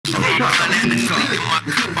blunt and it's lean in my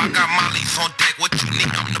cup. I got mollies on deck, what you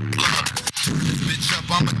need, I'm the plug. Turn this bitch up,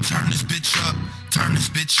 I'ma turn this bitch up. Turn this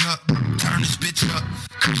bitch up, turn this bitch up.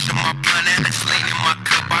 Cushion my blunt and it's lean in my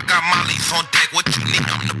cup. I got mollies on deck, what you need,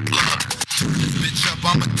 I'm the plug. Turn this bitch up,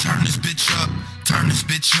 I'ma turn this bitch up. Turn this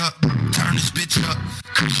bitch up, turn this bitch up.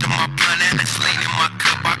 Cushion my blunt and it's lean in my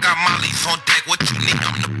cup. I got mollies on deck, what you need,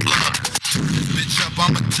 I'm the plug. Turn this bitch up,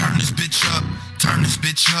 I'ma turn this bitch up. Turn this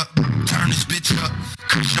bitch up, turn this bitch up.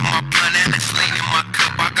 Cushion my blunt and it's lean in my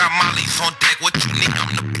cup. I got mollies on deck, what you need,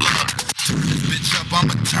 I'm the plug. Turn this bitch up,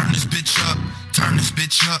 I'ma turn this bitch up. Turn this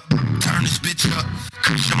bitch up, turn this bitch up.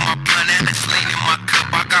 Cushion my blunt and it's lean in my cup.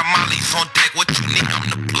 I got mollies on deck, what you need, I'm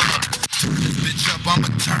the plug. Turn this bitch up, I'ma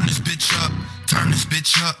turn this bitch up. Turn this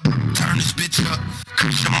bitch up, turn this bitch up.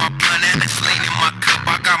 Cushion my blunt and it's lean in my cup.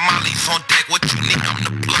 I got mollies on deck, what you need, I'm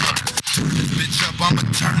the plug. Turn this bitch up, I'ma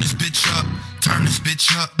turn this bitch up. Turn this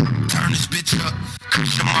bitch up, turn this bitch up.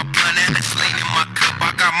 Cushion my blunt and it's lean in my cup.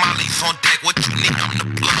 I got mollies on deck, what you need, I'm the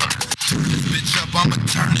plug. Turn this bitch up, I'ma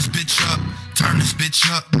turn this bitch up. Turn this bitch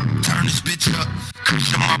up, turn this bitch up.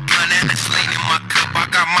 Cushion my blunt and it's lean in my cup. I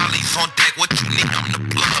got mollies on deck, what you need, I'm the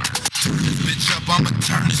plug. Turn this bitch up, I'ma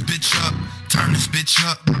turn this bitch up. Turn this bitch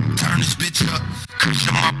up, turn this bitch up.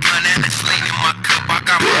 Cushion my blunt and it's lean in my cup. I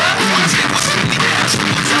got mollies on deck, what you need, I'm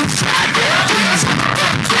the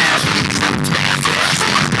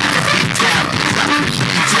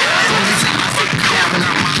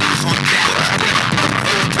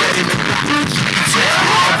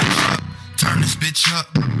Turn this bitch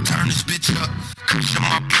up, turn this bitch up. Cushion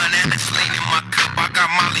my blunt and it's lean in my cup. I got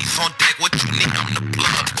mollies on deck, what you need, I'm the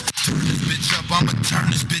plug. Turn this bitch up, I'ma turn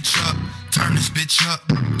this bitch up. Turn this bitch up,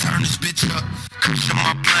 turn this bitch up. Cushion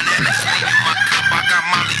my blunt and it's lean in my cup. I got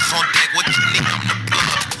mollies on deck, what you need, I'm the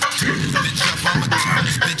plug. Turn this bitch up, I'ma turn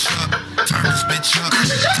this bitch up. Turn this bitch up,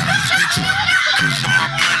 turn this bitch up. Cushion my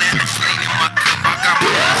blunt and it's lean in my cup. I got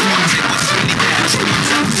mollies on deck, what you need, I'm the plug.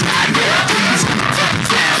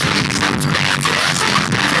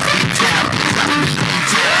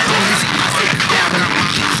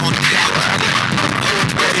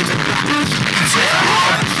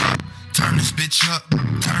 Turn this bitch up,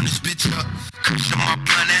 turn this bitch up. Cushion my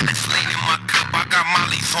blunt and it's lean in my cup. I got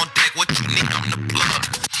mollies on deck, what you need, I'm the plug.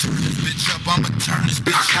 Turn this bitch up, I'ma turn this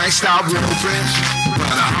bitch up. I can't stop whooping, but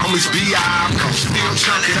the homies be out. Still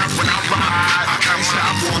chunking up when I ride. I can't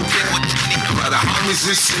stop whooping, but the homies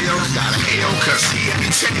is still got a L, cause he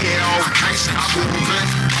ain't tell. I can't stop whooping,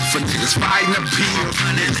 for niggas fighting a pill.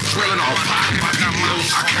 Niggas drilling on pot, I got mills.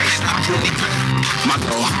 I can't stop whooping, my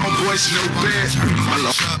little homeboys no bed. My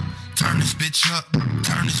little turn this bitch up,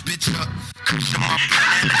 turn this bitch up. Cushion my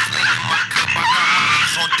blunt and it's lean in my cup. I got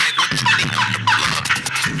mollies on deck, what you need, I'm the plug.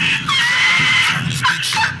 Turn this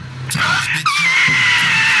bitch up, turn this bitch up, turn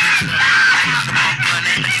this bitch up. Cushion my blunt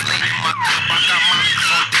and it's lean in my cup. I got mollies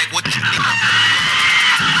on deck, what you need, I'm the plug.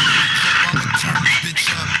 Turn this bitch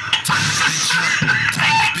up, turn this bitch up, turn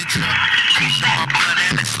this bitch up. Cushion my blunt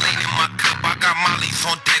and it's lean in my cup. I got mollies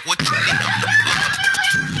on deck, what you need, I'm the plug.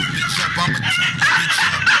 Turn this bitch up, I'ma turn this bitch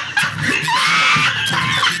up. Turn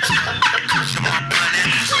this bitch up, cushion my blunt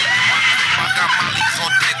and it's lean in my cup. I got mollies on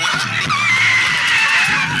deck, what you need, I'm the plug.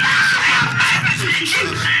 Turn this bitch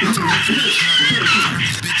up, turn this bitch up, turn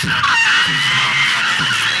this bitch up. Cushion my blunt and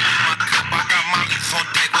it's lean in my cup. I got mollies on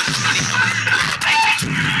deck, what you need, I'm the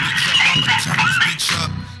plug. Turn this bitch up,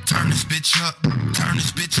 turn this bitch up, turn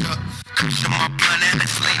this bitch up. Cushion my blunt and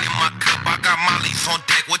it's lean in my cup. I got mollies on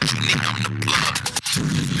deck, what you need, I'm the plug. Turn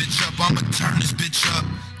this bitch up, I'ma turn this bitch up.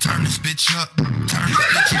 Turn this bitch up, turn this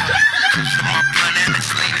bitch up. Cushion my blunt and it's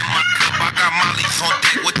lean in my cup. I got mollies on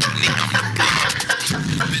deck, what you need, I'm the plug. Turn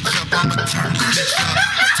this bitch up, I'ma turn this bitch up.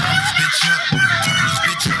 Turn this bitch up, turn this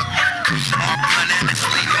bitch up. Cushion my blunt and it's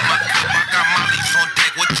lean in my cup. I got mollies on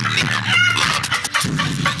deck, what you need, I'm the plug. Turn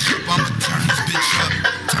this bitch up, I'ma turn this bitch up.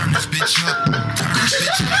 Turn this bitch up, turn this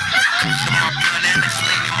bitch up. Cushion my blunt and it's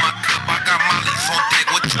lean in my cup. I got mollies on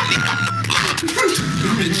deck, what you need, I'm the plug.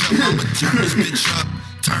 Turn this bitch up,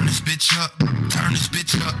 turn this bitch up, turn this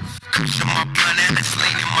bitch up. Cushion my blunt and it's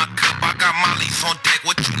lean in my cup. I got mollies on deck,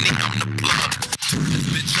 what you need, I'm the plug. Turn this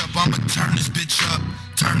bitch up, I'ma turn this bitch up.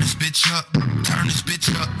 Turn this bitch up, turn this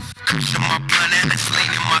bitch up. Cushion my blunt and it's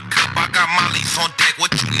lean in my cup. I got mollies on deck,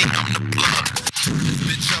 what you need, I'm the plug. Turn this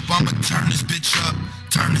bitch up, I'ma turn this bitch up.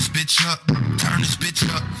 Turn this bitch up, turn this bitch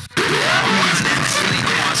up. Blunt and it's lean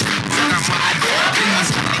in my cup. I got mollies on deck, what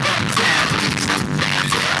you need, I'm the plug.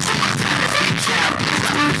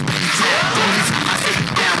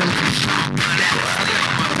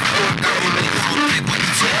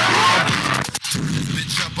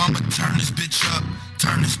 I'ma turn this bitch up,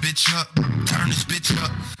 turn this bitch up, turn this bitch up.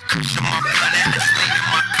 Cushion my blunt and it's lean in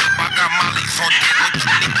my cup. I got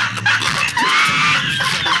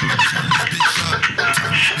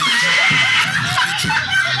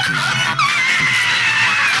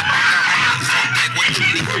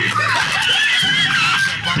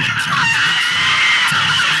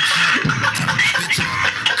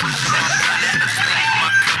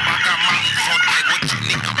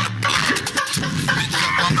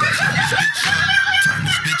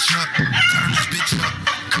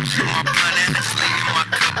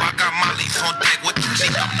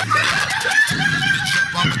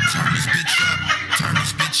I'ma turn this bitch up. Turn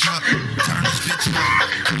this bitch up. Turn this bitch up.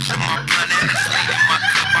 Cruising my blunt and it's lean in my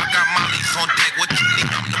cup. I got mollies on deck. What you need?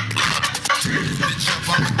 I'm the plug. Turn this bitch up.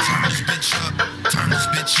 I'ma turn this bitch up. Turn this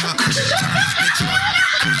bitch up. Turn this bitch up.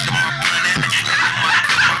 Cruising my blunt and it's lean in my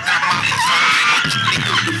cup. I got mollies on deck. What you need?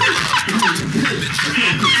 I'm the plug. Bitch up.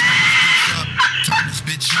 I'ma turn this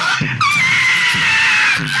bitch up. Turn this bitch up.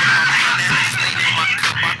 Cruising my blunt and it's lean in my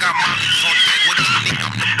cup. I got mollies on deck. What you need?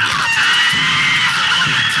 I'm the plug.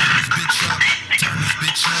 Turn this bitch up. Turn this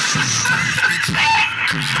bitch up. Turn this bitch up.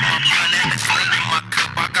 Cruising my blunt and it's lean in my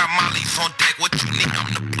cup. I got mollies on deck. What you need? I'm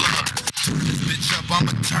the plug. Turn this bitch up.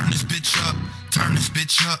 I'ma turn this bitch up. Turn this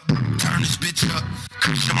bitch up. Turn this bitch up.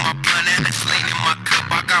 Cruising my blunt and it's lean in my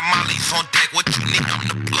cup. I got mollies on deck. What you need? I'm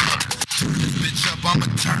the plug. Turn this bitch up. I'ma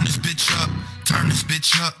turn this bitch up. Turn this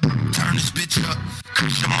bitch up. Turn this bitch up.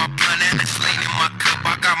 Cruising my blunt and it's lean in my cup.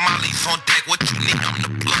 I got mollies on deck. What you need? I'm the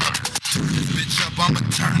plug. Turn this bitch up. I'ma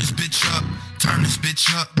turn this bitch up. Turn this bitch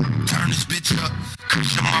up. Turn this bitch up.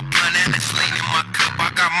 Cruising my blunt and it's lean in my cup. I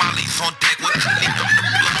got mollies on deck. What you need? I'm the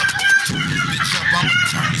plug. Turn this bitch up. I'ma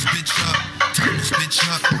turn this bitch up. Turn this bitch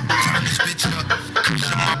up. Turn this bitch up.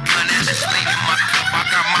 Cruising my blunt and it's lean in my cup. I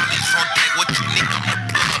got mollies on deck. What you need? I'm the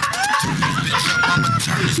plug. Turn this bitch up. I'ma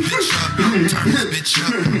turn this bitch up. Turn this bitch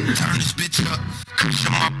up. Turn this bitch up.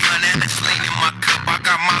 Cruising my blunt and it's lean in my cup. I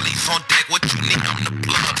got mollies on deck. What you need? I'm the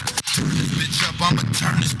plug. Turn this bitch up. I'ma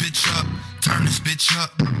turn this bitch up. Turn this bitch up.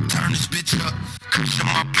 Turn this bitch up. Cruising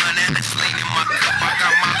my blunt and it's lean in my cup. I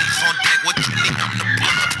got mollies on deck. What you need? I'm the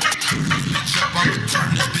plug. Turn this bitch up. I'ma turn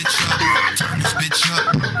this bitch up. Turn this bitch up.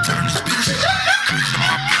 Turn this bitch up. Cruising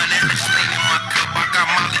my blunt and it's lean in my cup. I got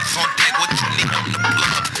mollies on deck. What you need? I'm the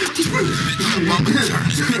plug. Turn this bitch up. I'ma turn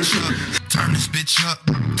this bitch up. Turn this bitch up.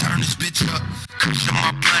 Turn this bitch up. Cruising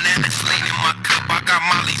my blunt and it's lean in my cup. I got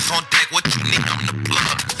mollies on deck. What you need? I'm the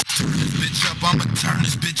plug. Turn this bitch up. I'ma turn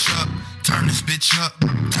this bitch up. Turn this bitch up.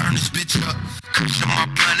 Turn this bitch up. Cruising my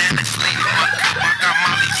blunt and it's lean in my cup. I got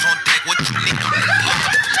mollies on deck. What you need? I'm the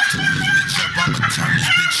plug. Turn this bitch up. I'ma turn this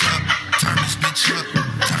bitch up. Turn this bitch up.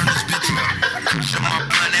 Turn this bitch up. Cruising my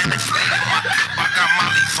blunt and it's lean in my cup. I got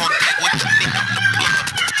mollies on deck. What you need? I'm the plug.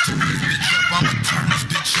 Turn this bitch up. I'ma turn this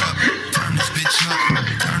bitch up. Turn this bitch up.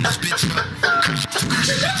 Turn this bitch up. Turn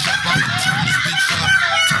this bitch up. I'ma turn this bitch up.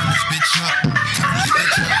 Turn this bitch up. Turn this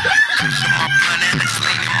bitch up. Cruising my blunt and it's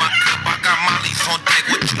lean in my cup. I got mollies on deck.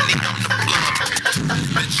 What you need? I'm the plug. Turn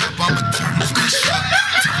this bitch up. I'ma turn this bitch up.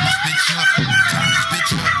 Turn this bitch up. Turn this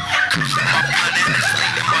bitch up. Cruising my blunt and it's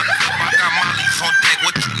lean in my cup. I got mollies on deck.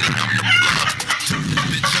 What you need? I'm the plug. Turn this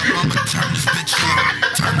bitch up. I'ma turn this bitch up.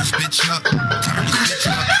 Turn this bitch up. Turn this bitch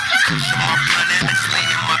up. Cruising my blunt and it's lean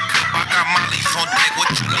in my cup. I got mollies on deck.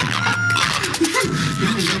 What you need? I'm the plug.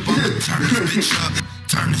 Bitch up. I'ma turn this bitch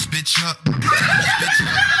up. Turn this bitch up. Turn this bitch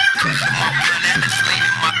up. Cruising my blunt and it's lean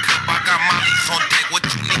in my cup. I got mollies on deck. What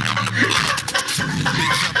you need? I'm the plug. Turn this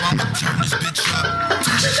bitch up. I'ma turn this bitch up.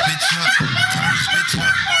 Turn this bitch up. Turn this bitch up. Cruising my blunt and it's lean in my cup. I got mollies on deck. What you need? I'm the plug. Bitch up. I'ma turn this bitch up. Turn this bitch up. Turn this bitch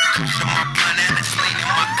up. Cruising my blunt and it's lean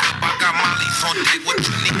in my cup. I got mollies on deck. What you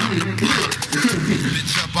need? I'm the plug.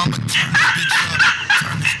 I'ma turn this bitch up.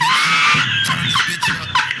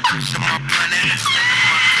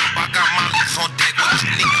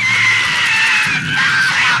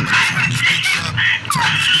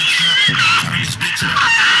 Turn this bitch up. Turn this bitch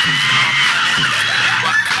up. Cruising my blunt and it's lean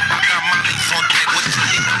in my cup. I got mollies on deck. What you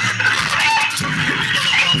need? I'm the plug.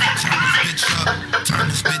 Turn this bitch up. Turn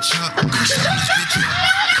this bitch up. Turn this bitch up.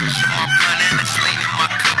 Cruising my blunt and it's lean in my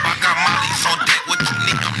cup. I got mollies on deck. What you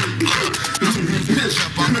need? I'm the plug. Bitch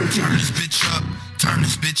up. I'ma turn this bitch up. Turn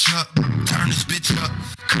this bitch up. Turn this bitch up.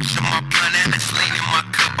 Cruising my blunt and it's lean in my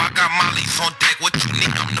cup. I got mollies on deck. What you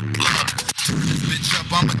need? I'm the plug. Turn this bitch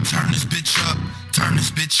up. I'ma turn this bitch up. Turn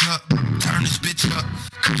this bitch up. Turn this bitch up.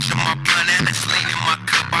 Cruising my blunt and it's lean in my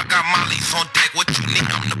cup. I got mollies on deck. What you need?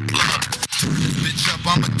 I'm the plug. Turn this bitch up.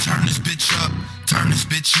 I'ma turn this bitch up. Turn this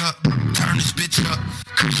bitch up. Turn this bitch up.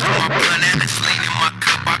 Cruising my blunt and it's lean in my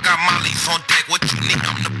cup. I got mollies on deck. What you need?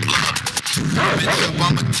 I'm the plug. Turn this bitch up.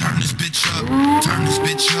 I'ma turn this bitch up. Turn this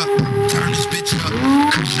bitch up.